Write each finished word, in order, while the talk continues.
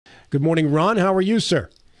Good morning, Ron. How are you, sir?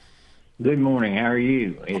 Good morning. How are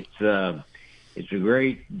you? It's a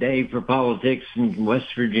great day for politics in West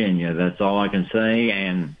Virginia. That's all I can say.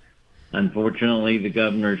 And unfortunately, the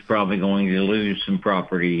governor's probably going to lose some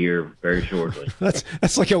property here very shortly.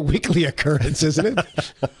 That's like a weekly occurrence, isn't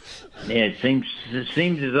it? Yeah, it seems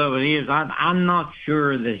as though it is. I'm not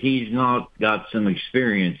sure that he's not got some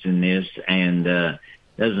experience in this and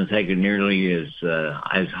doesn't take it nearly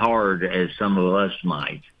as hard as some of us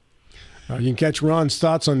might. You can catch Ron's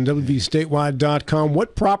thoughts on WVStatewide.com.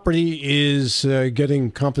 What property is getting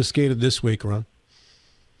confiscated this week, Ron?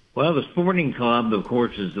 Well, the Sporting Club, of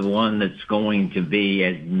course, is the one that's going to be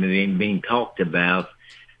being talked about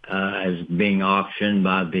as being auctioned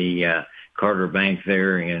by the Carter Bank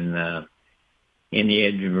there in the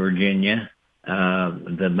edge of Virginia.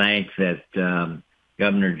 The bank that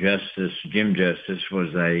Governor Jim Justice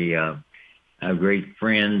was a great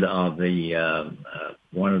friend of the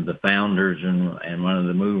one of the founders and one of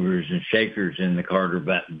the movers and shakers in the Carter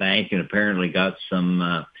Bank, and apparently got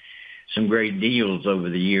some great deals over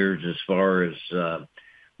the years as far as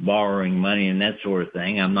borrowing money and that sort of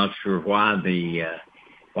thing. I'm not sure why the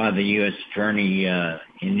U.S. Attorney in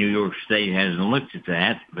New York State hasn't looked at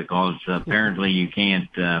that, because apparently you can't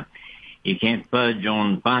fudge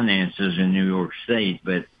on finances in New York State.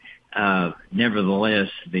 But nevertheless,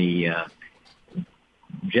 the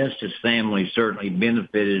Justice family certainly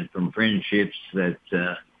benefited from friendships that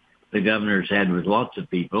the governor's had with lots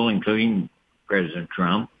of people, including President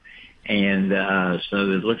Trump. And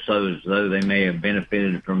so it looks as though they may have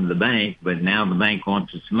benefited from the bank, but now the bank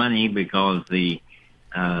wants its money because the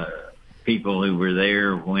people who were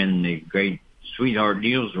there when the great sweetheart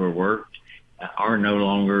deals were worked are no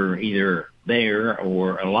longer either there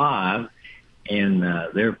or alive. And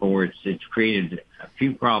therefore, it's created a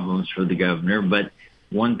few problems for the governor. But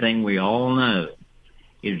one thing we all know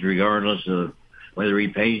is, regardless of whether he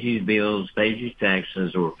pays his bills, pays his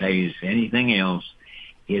taxes, or pays anything else,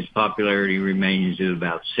 his popularity remains at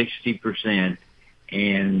about 60%,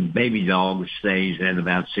 and Baby Dog stays at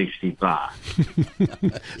about 65%.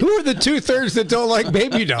 Who are the 2/3 that don't like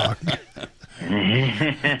Baby Dog?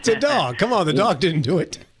 It's a dog. Come on, the dog didn't do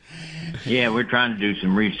it. Yeah, we're trying to do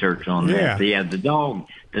some research on that. Yeah. So, yeah, the dog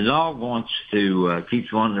wants to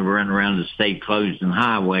keeps wanting to run around the state closed and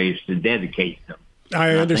highways to dedicate them.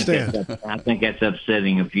 I understand. I think that's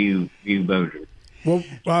upsetting a few voters. Well,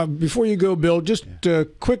 before you go, Bill, just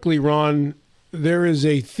quickly, Ron, there is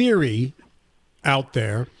a theory out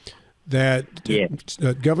there that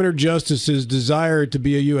Governor Justice's desire to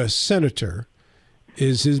be a U.S. Senator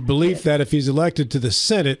is his belief that if he's elected to the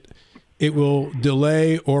Senate, it will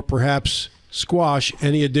delay or perhaps squash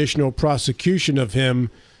any additional prosecution of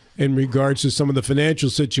him in regards to some of the financial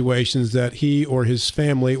situations that he or his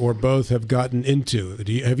family or both have gotten into.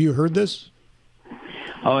 Have you heard this?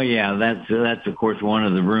 Oh yeah, that's of course one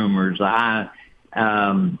of the rumors. As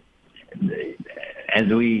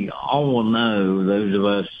we all will know, those of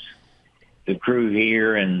us, the crew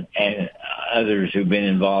here and others who've been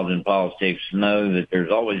involved in politics, know that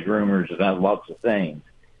there's always rumors about lots of things.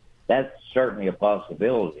 That's certainly a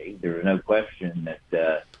possibility. There's no question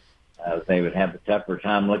that they would have a tougher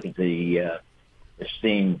time. Look at the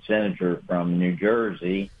esteemed senator from New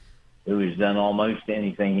Jersey, who has done almost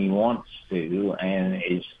anything he wants to and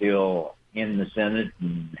is still in the Senate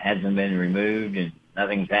and hasn't been removed and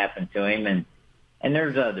nothing's happened to him. And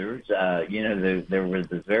there's others. There was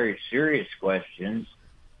this very serious questions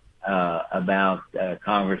about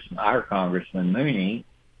our Congressman Mooney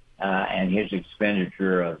and his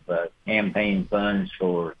expenditure of campaign funds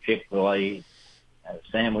for Chick-fil-A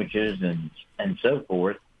sandwiches and so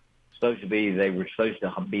forth. They were supposed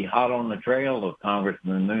to be hot on the trail of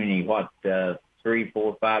Congressman Mooney, 3,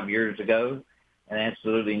 4, 5 years ago, and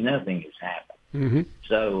absolutely nothing has happened. Mm-hmm.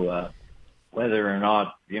 So whether or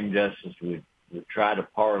not Jim Justice would try to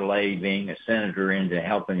parlay being a senator into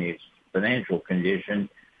helping his financial condition,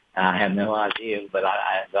 I have no idea. But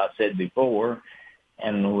as I said before,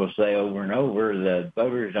 and we'll say over and over, the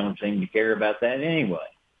voters don't seem to care about that anyway.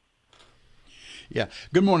 Yeah.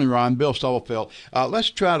 Good morning, Ron. Bill Stubblefield. Let's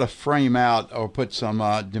try to frame out or put some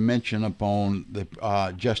dimension upon the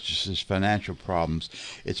Justice's financial problems.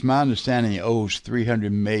 It's my understanding he owes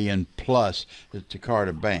 $300 million plus to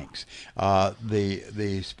Carter Banks.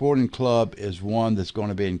 The Sporting Club is one that's going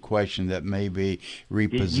to be in question that may be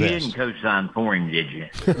repossessed. You didn't co-sign for him, did you?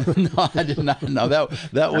 No, I did not. No,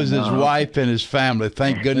 that was his wife and his family.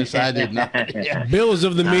 Thank goodness I did not. Yeah. Bill is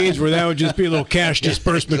of the means where that would just be a little cash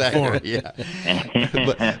disbursement for him. Yeah.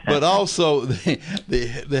 but also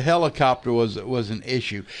the helicopter was an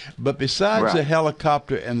issue. But besides the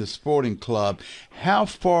helicopter and the sporting club, how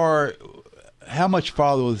much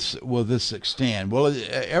farther will this extend? Will it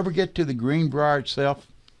ever get to the Greenbrier itself?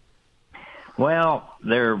 Well,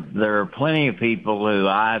 there are plenty of people who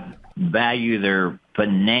I value their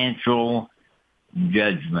financial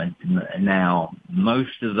judgment. Now,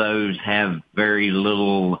 most of those have very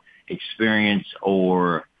little experience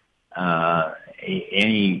or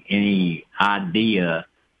any idea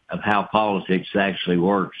of how politics actually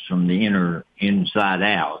works from the inside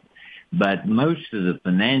out. But most of the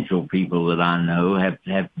financial people that I know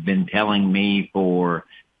have been telling me for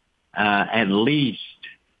at least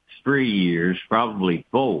 3 years, probably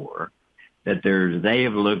 4, that they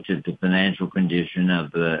have looked at the financial condition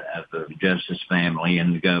of the Justice family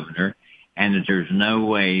and the governor, and that there's no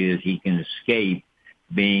way that he can escape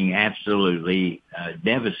being absolutely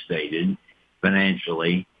devastated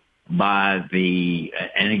financially by the.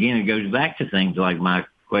 And again, it goes back to things like my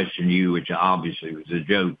question to you, which obviously was a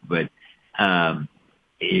joke, but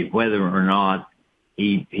whether or not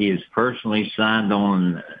he has personally signed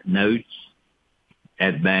on notes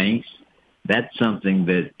at banks. That's something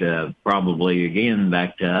that probably, again,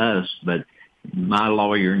 back to us, but my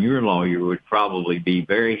lawyer and your lawyer would probably be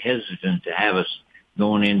very hesitant to have us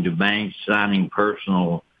going into banks signing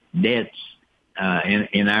personal debts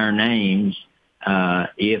in our names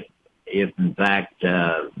if in fact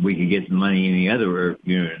we could get the money any other,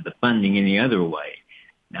 the funding any other way.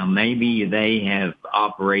 Now, maybe they have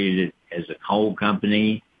operated it as a coal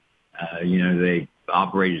company. They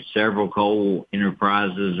operated several coal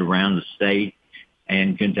enterprises around the state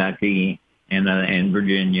and Kentucky and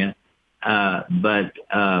Virginia. But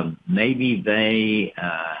maybe they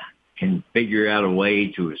can figure out a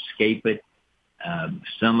way to escape it.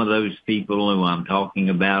 Some of those people who I'm talking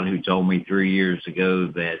about who told me 3 years ago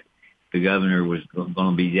that the governor was going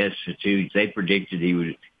to be destitute, they predicted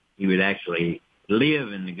he would actually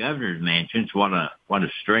live in the governor's mansions. What a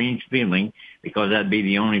strange feeling, because that'd be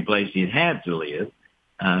the only place he'd have to live.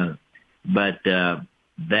 But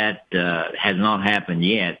that has not happened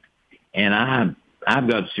yet. And I've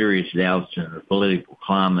got serious doubts in the political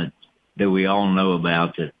climate that we all know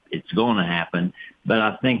about that it's going to happen. But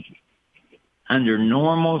I think under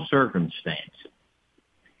normal circumstances,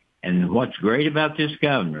 and what's great about this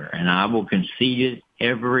governor, and I will concede it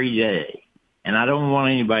every day, and I don't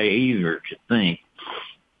want anybody either to think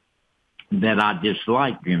that I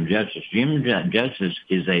dislike Jim Justice. Jim Justice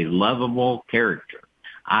is a lovable character.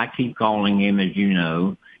 I keep calling him, as you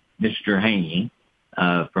know, Mr. Haney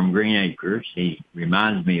from Green Acres. He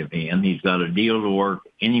reminds me of him. He's got a deal to work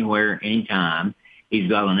anywhere, anytime. He's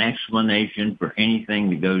got an explanation for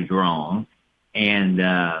anything that goes wrong, and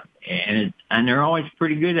they're always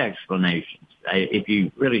pretty good explanations. If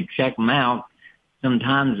you really check them out,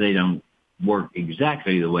 sometimes they don't work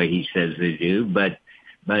exactly the way he says they do, but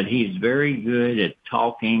he's very good at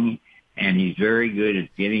talking, and he's very good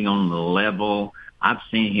at getting on the level. I've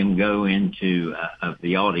seen him go into of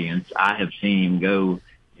the audience. I have seen him go,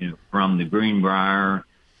 from the Greenbrier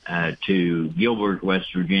to Gilbert,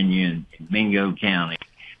 West Virginia, and Mingo County,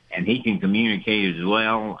 and he can communicate as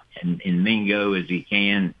well in Mingo as he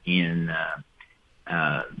can and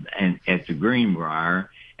at the Greenbrier.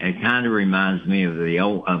 And it kind of reminds me of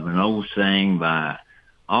an old saying by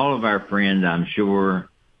all of our friends, I'm sure,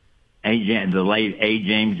 the late A.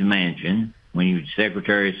 James Manchin, when he was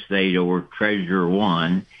Secretary of State or Treasurer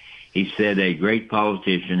One. He said a great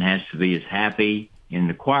politician has to be as happy in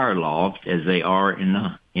the choir loft as they are in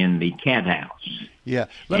the cat house. Yeah.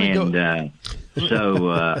 So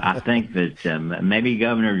I think that maybe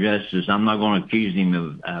Governor Justice, I'm not going to accuse him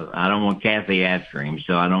of, I don't want Kathy after him,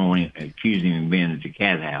 so I don't want to accuse him of being at the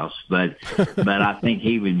cat house, but I think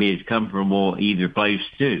he would be as comfortable either place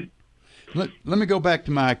too. Let me go back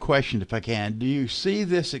to my question, if I can. Do you see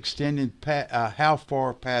this extending how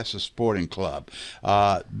far past the sporting club,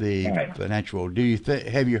 the financial? Do you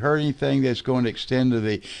have you heard anything that's going to extend to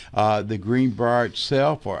the Greenbrier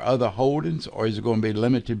itself or other holdings, or is it going to be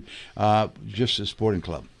limited just to the sporting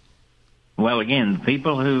club? Well, again,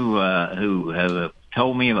 people who have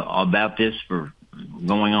told me about this for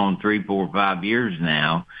going on 3, 4, 5 years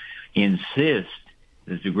now insist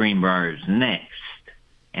that the Greenbrier is next,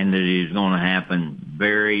 and that it is going to happen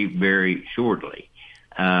very, very shortly.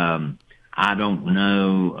 I don't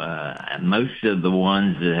know. Most of the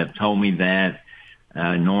ones that have told me that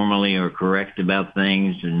normally are correct about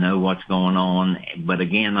things and know what's going on. But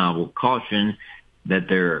again, I will caution that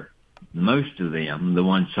most of them, the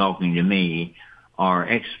ones talking to me, are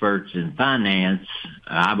experts in finance.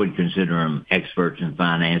 I would consider them experts in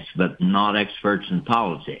finance, but not experts in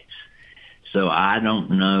politics. So I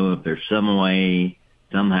don't know if there's some way,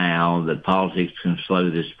 somehow, that politics can slow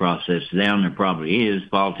this process down. There probably is.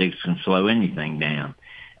 Politics can slow anything down.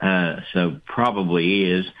 So probably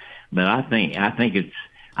is. But I think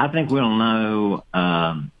we'll know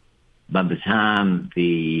by the time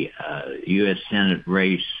the U.S. Senate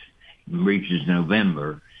race reaches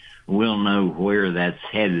November. We'll know where that's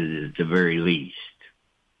headed at the very least.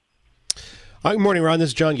 Good morning, Ron. This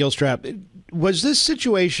is John Gilstrap. Was this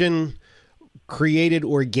situation created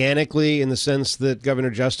organically in the sense that Governor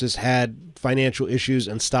Justice had financial issues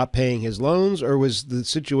and stopped paying his loans, or was the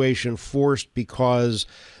situation forced because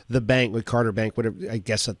the bank, with Carter Bank, whatever, I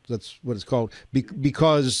guess that's what it's called,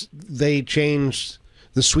 because they changed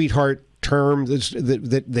the sweetheart term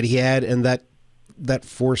that he had, and that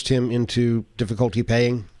forced him into difficulty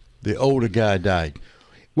paying? The older guy died.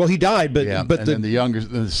 Well, he died, but then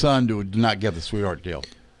the son did not get the sweetheart deal.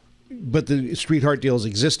 But the sweetheart deals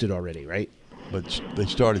existed already, right? But they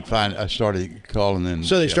started I started calling them.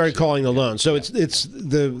 So they started calling the loan. So it's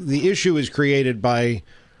the issue is created by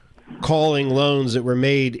calling loans that were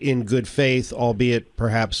made in good faith, albeit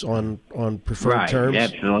perhaps on preferred terms.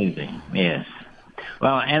 Right, absolutely, yes.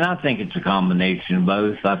 Well, and I think it's a combination of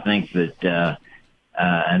both. I think that,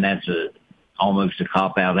 and that's almost a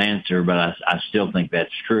cop-out answer, but I still think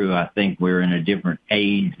that's true. I think we're in a different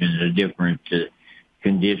age and a different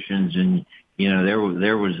conditions. And,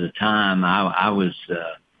 there was a time I was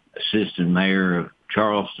assistant mayor of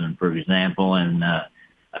Charleston, for example, and a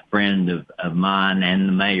friend of mine and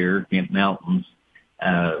the mayor, Kent Melton,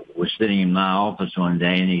 was sitting in my office one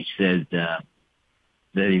day, and he said that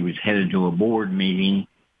he was headed to a board meeting,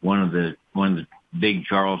 one of the big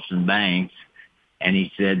Charleston banks. And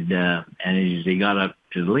he said, and as he got up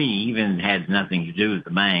to leave, and it had nothing to do with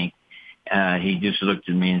the bank, he just looked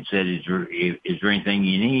at me and said, is there anything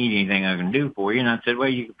you need, anything I can do for you? And I said, well,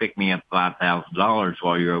 you can pick me up $5,000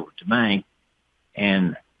 while you're over at the bank.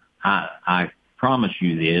 And I promise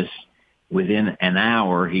you this, within an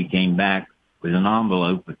hour, he came back with an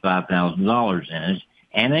envelope with $5,000 in it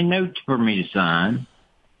and a note for me to sign.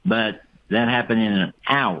 But that happened in an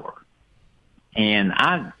hour. And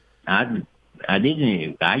I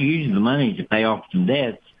used the money to pay off some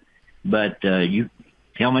debts, but you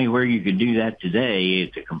tell me where you could do that today.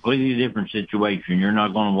 It's a completely different situation. You're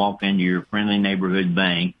not going to walk into your friendly neighborhood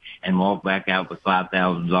bank and walk back out with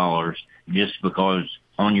 $5,000 just because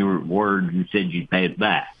on your word you said you'd pay it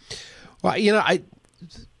back. Well,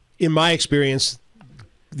 in my experience,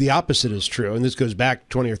 the opposite is true, and this goes back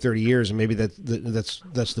 20 or 30 years, and maybe that's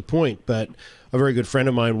the point. But a very good friend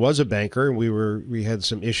of mine was a banker, and we had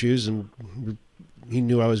some issues, and he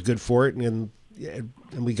knew I was good for it, and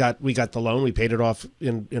we got the loan. We paid it off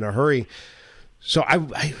in a hurry. So I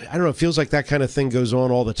don't know. It feels like that kind of thing goes on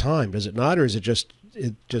all the time. Does it not, or is it just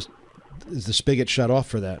is the spigot shut off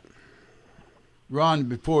for that? Ron,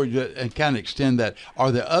 before you kind of extend that,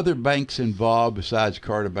 are there other banks involved besides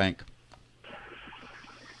Carter Bank?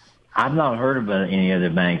 I've not heard about any other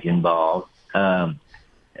bank involved. There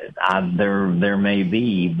may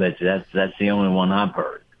be, but that's the only one I've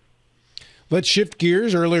heard. Let's shift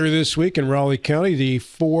gears. Earlier this week in Raleigh County, the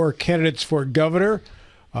 4 candidates for governor,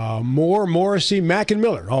 Moore, Morrissey, Mack, and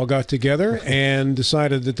Miller all got together and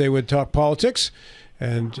decided that they would talk politics.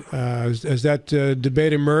 And as that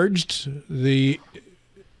debate emerged, the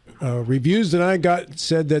reviews that I got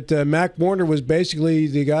said that Mack Warner was basically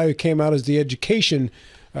the guy who came out as the education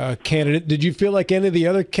candidate. Did you feel like any of the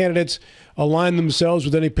other candidates aligned themselves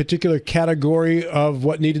with any particular category of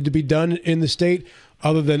what needed to be done in the state,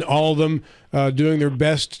 other than all of them doing their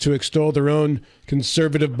best to extol their own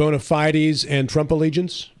conservative bona fides and Trump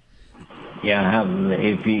allegiance? Yeah,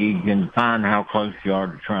 if you can find how close you are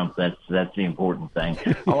to Trump, that's the important thing.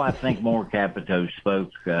 I think Moore Capito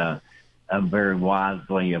spoke very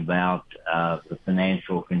wisely about the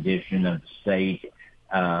financial condition of the state.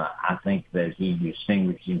 I think that he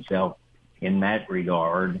distinguished himself in that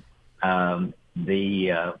regard.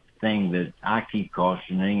 The thing that I keep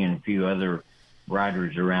cautioning, and a few other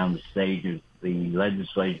writers around the state, is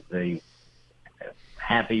the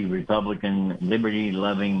happy Republican,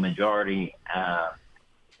 liberty-loving majority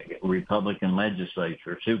Republican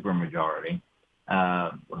legislature, supermajority,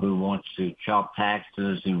 who wants to chop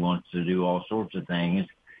taxes, who wants to do all sorts of things,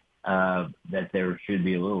 that there should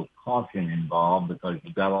be a little caution involved, because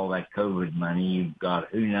you've got all that COVID money, you've got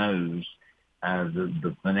who knows,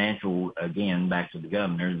 the financial, again, back to the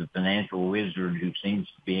governor, the financial wizard who seems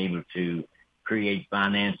to be able to create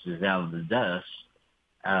finances out of the dust,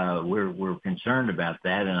 we're concerned about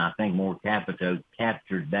that, and I think More Capito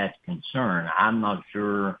captured that concern. I'm not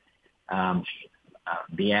sure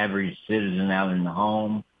the average citizen out in the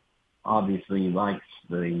home obviously likes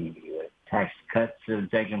the tax cuts that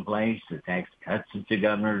have taken place, the tax cuts that the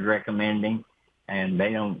governor is recommending, and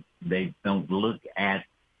they don't look at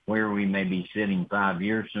where we may be sitting 5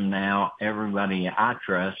 years from now. Everybody I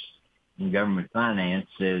trust in government finance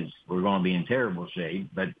says we're going to be in terrible shape,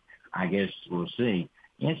 but I guess we'll see.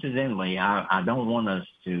 Incidentally, I don't want us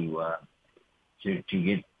to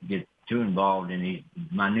get too involved in these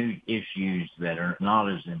minute issues that are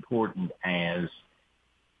not as important as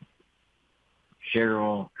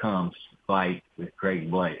Cheryl Kumpf's fight with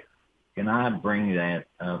Craig Blair. Can I bring that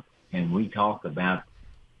up? And we talk about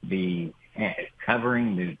the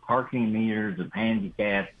covering the parking meters of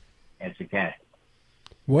handicap at the Capitol.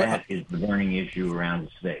 What? That is the burning issue around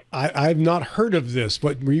the state. I've not heard of this.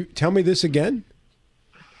 Tell me this again.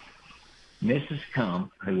 Mrs. Kumpf,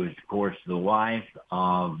 who is, of course, the wife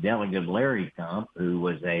of Delegate Larry Kumpf, who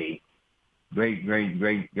was a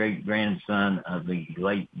great-grandson of the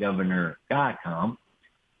late Governor Guy Kumpf,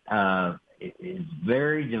 is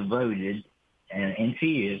very devoted, and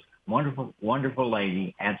she is wonderful, wonderful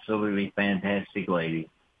lady, absolutely fantastic lady,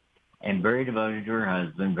 and very devoted to her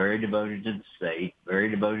husband, very devoted to the state, very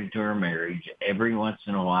devoted to her marriage. Every once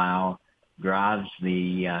in a while, drives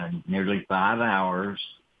the nearly 5 hours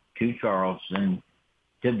to Charleston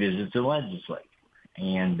to visit the legislature.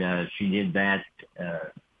 And she did that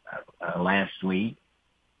last week.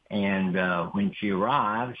 And when she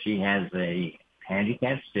arrived, she has a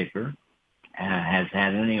handicap sticker, has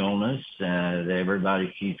had an illness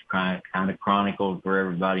that she's kind of chronicled for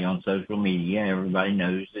everybody on social media. Everybody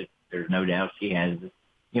knows that there's no doubt she has this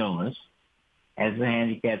illness, has a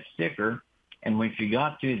handicap sticker. And when she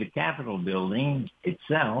got to the Capitol building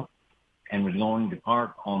itself and was going to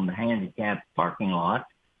park on the handicap parking lot,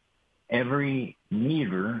 every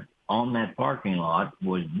meter on that parking lot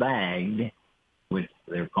was bagged with,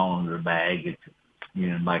 they're calling it a bag, it's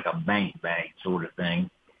like a bank bag sort of thing,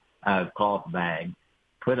 cloth bag,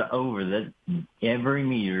 put over every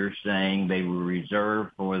meter saying they were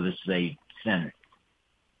reserved for the state senate.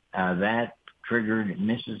 That triggered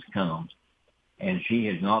Mrs. Kumpf, and she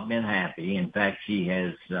has not been happy. In fact, she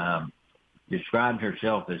has described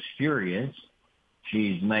herself as furious.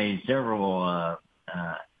 She's made several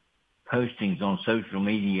postings on social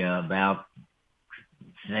media about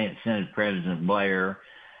Senate President Blair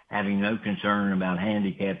having no concern about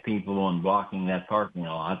handicapped people and blocking that parking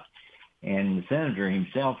lot. And the senator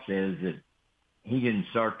himself says that he didn't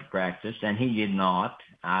start the practice, and he did not.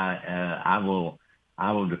 I will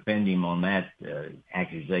defend him on that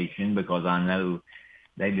accusation, because I know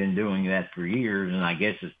they've been doing that for years, and I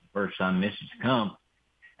guess it's the first time Mrs. Kumpf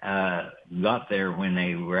got there when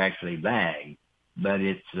they were actually bagged. But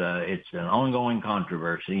it's an ongoing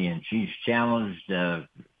controversy, and she's challenged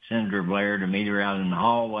Senator Blair to meet her out in the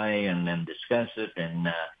hallway and then discuss it.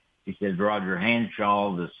 And she says Roger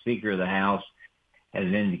Hanshaw, the Speaker of the House, has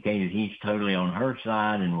indicated he's totally on her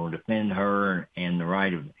side and will defend her and the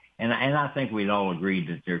right of. And I think we'd all agree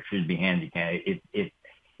that there should be handicap.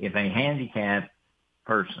 If a handicapped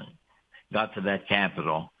person got to that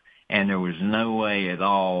Capitol and there was no way at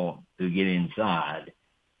all to get inside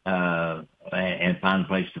and find a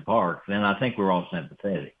place to park, then I think we're all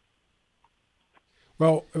sympathetic.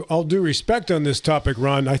 Well, all due respect on this topic,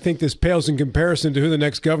 Ron, I think this pales in comparison to who the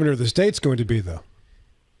next governor of the state's going to be, though.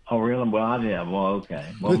 Oh, really? Well, okay.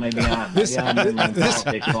 Well, maybe I've been in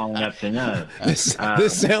politics long enough to know.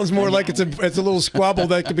 This sounds more like it's a little squabble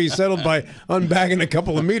that could be settled by unbagging a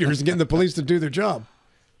couple of meters and getting the police to do their job.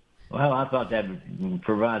 Well, I thought that would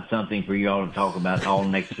provide something for you all to talk about all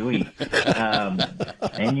next week.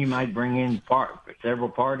 And you might bring in several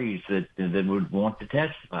parties that would want to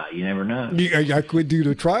testify. You never know. I could do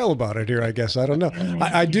the trial about it here, I guess. I don't know.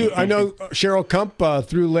 I know Cheryl Kumpf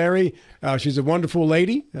through Larry. She's a wonderful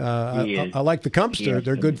lady. I like the Kumpfs.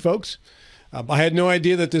 They're good folks. I had no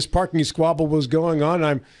idea that this parking squabble was going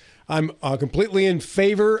on. I'm completely in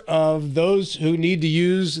favor of those who need to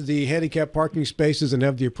use the handicap parking spaces and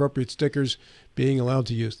have the appropriate stickers being allowed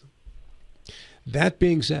to use them. That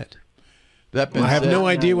being said, I have no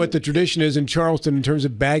idea what the tradition is in Charleston in terms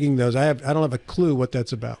of bagging those. I don't have a clue what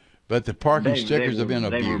that's about. But the parking stickers have been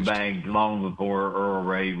abused. They were bagged long before Earl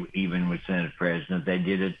Ray even was Senate President. They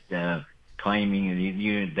did it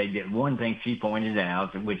claiming they did one thing she pointed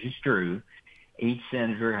out, which is true. Each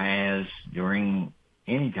senator has, during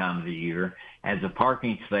any time of the year, has a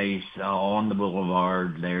parking space on the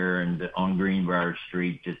boulevard there and on Greenbrier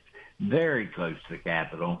Street that's very close to the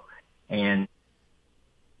Capitol. And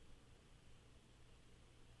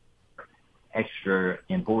extra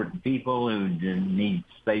important people who need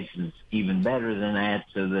spaces even better than that,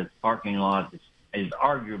 so that the parking lot is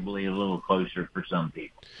arguably a little closer for some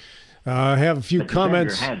people. I have a few but the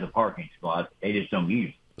comments. center has a parking spot. They just don't use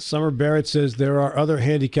it. Summer Barrett says there are other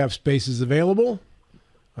handicap spaces available.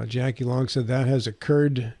 Jackie Long said that has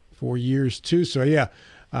occurred for years too. So yeah,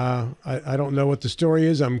 I don't know what the story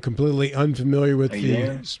is. I'm completely unfamiliar with you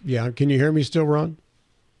there? Yeah, can you hear me still, Ron?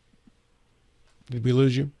 Did we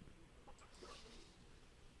lose you?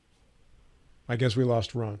 I guess we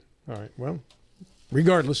lost Ron. All right. Well,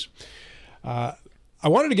 regardless, I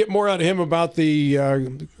wanted to get more out of him about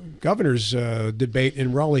the governor's debate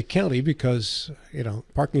in Raleigh County because,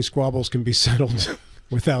 parking squabbles can be settled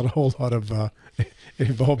without a whole lot of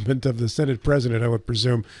involvement of the Senate president, I would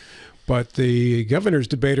presume. But the governor's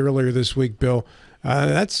debate earlier this week, Bill,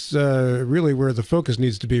 that's really where the focus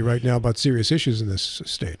needs to be right now about serious issues in this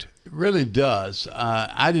state. It really does.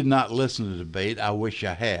 I did not listen to the debate. I wish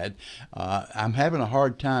I had. I'm having a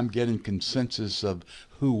hard time getting consensus of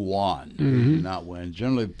who won, who did not win.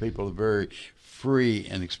 Generally, people are very free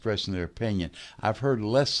in expressing their opinion. I've heard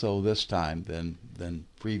less so this time than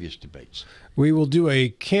previous debates. We will do a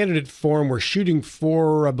candidate forum. We're shooting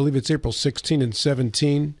for, I believe it's April 16 and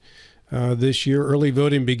 17 this year. Early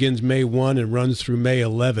voting begins May 1 and runs through May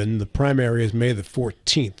 11. The primary is May the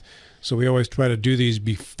 14th. So we always try to do these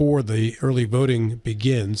before the early voting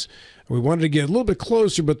begins. We wanted to get a little bit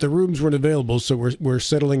closer, but the rooms weren't available, so we're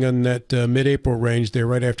settling on that mid-April range there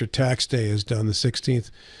right after tax day is done, the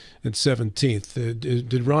 16th and 17th.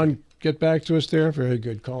 Did Ron get back to us there? Very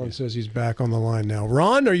good. Colin says he's back on the line now.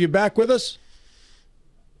 Ron, are you back with us?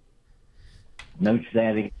 No,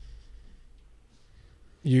 Daddy.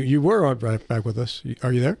 You were right back with us.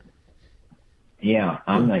 Are you there? Yeah,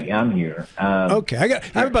 I'm here. Okay, I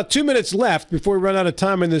have about 2 minutes left before we run out of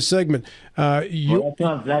time in this segment. Well,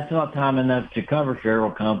 that's not time enough to cover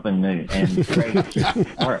Cheryl Kump and Craig.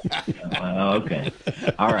 All right. Okay.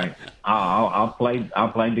 All right. I'll play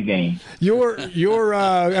the game.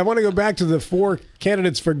 I want to go back to the 4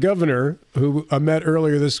 candidates for governor who met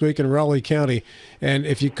earlier this week in Raleigh County, and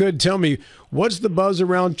if you could tell me what's the buzz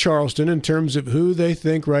around Charleston in terms of who they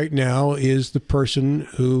think right now is the person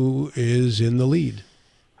who is in the lead.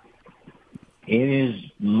 It is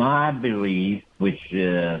my belief, which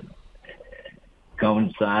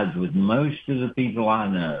coincides with most of the people I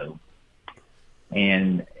know,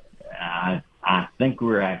 and I think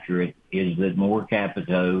we're accurate, is that Moore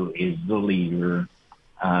Capito is the leader,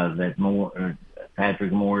 that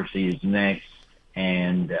Patrick Morrissey is next,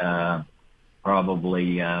 and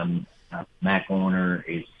probably Mac Warner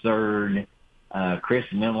is third. Chris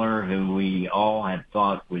Miller, who we all had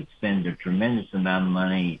thought would spend a tremendous amount of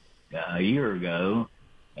money a year ago,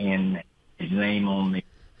 and his name on the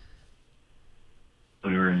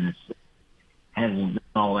voter and hasn't done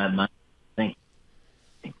all that much. I think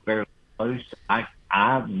fairly close. I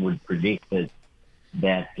would predict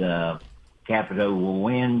that Capito will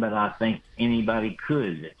win, but I think anybody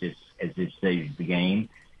could at this stage of the game,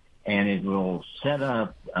 and it will set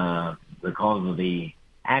up because of the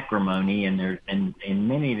acrimony, and in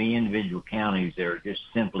many of the individual counties there are just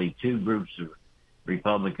simply 2 groups of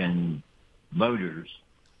Republican voters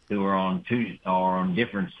who are on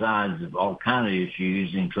different sides of all kind of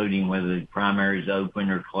issues, including whether the primary is open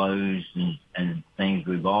or closed and things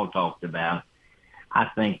we've all talked about. I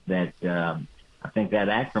think that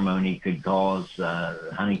acrimony could cause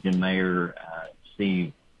Huntington Mayor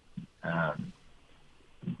Steve, the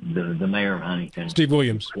mayor of Huntington, Steve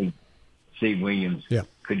Williams. Yeah.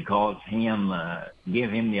 Could cause him,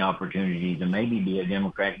 give him the opportunity to maybe be a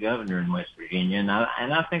Democrat governor in West Virginia. And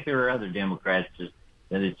I think there are other Democrats that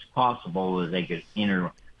it's possible that they could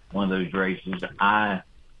enter one of those races.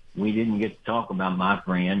 We didn't get to talk about my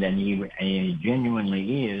friend, and he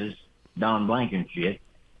genuinely is Don Blankenship,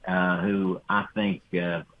 who I think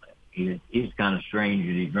is kind of strange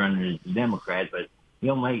that he's running as a Democrat, but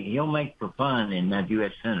he'll make for fun in that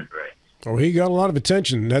U.S. Senate race. Oh, he got a lot of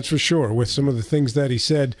attention, that's for sure, with some of the things that he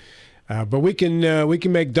said. But we can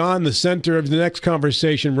make Don the center of the next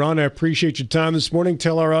conversation. Ron, I appreciate your time this morning.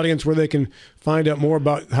 Tell our audience where they can find out more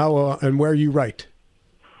about how and where you write.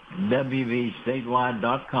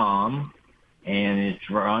 wvstatewide.com, and it's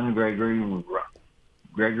Ron Gregory,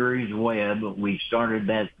 Gregory's Web. We started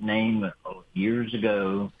that name years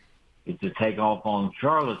ago. It's a takeoff on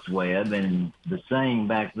Charlotte's Web, and the saying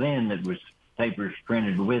back then that was papers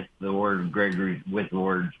printed with the word Gregory, with the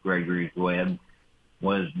words Gregory's Web,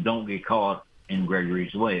 was "Don't get caught in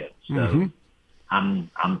Gregory's Web." So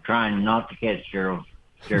I'm trying not to catch Cheryl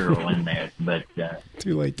in that, but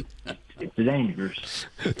too late. It's dangerous.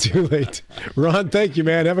 Too late. Ron, thank you,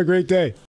 man. Have a great day.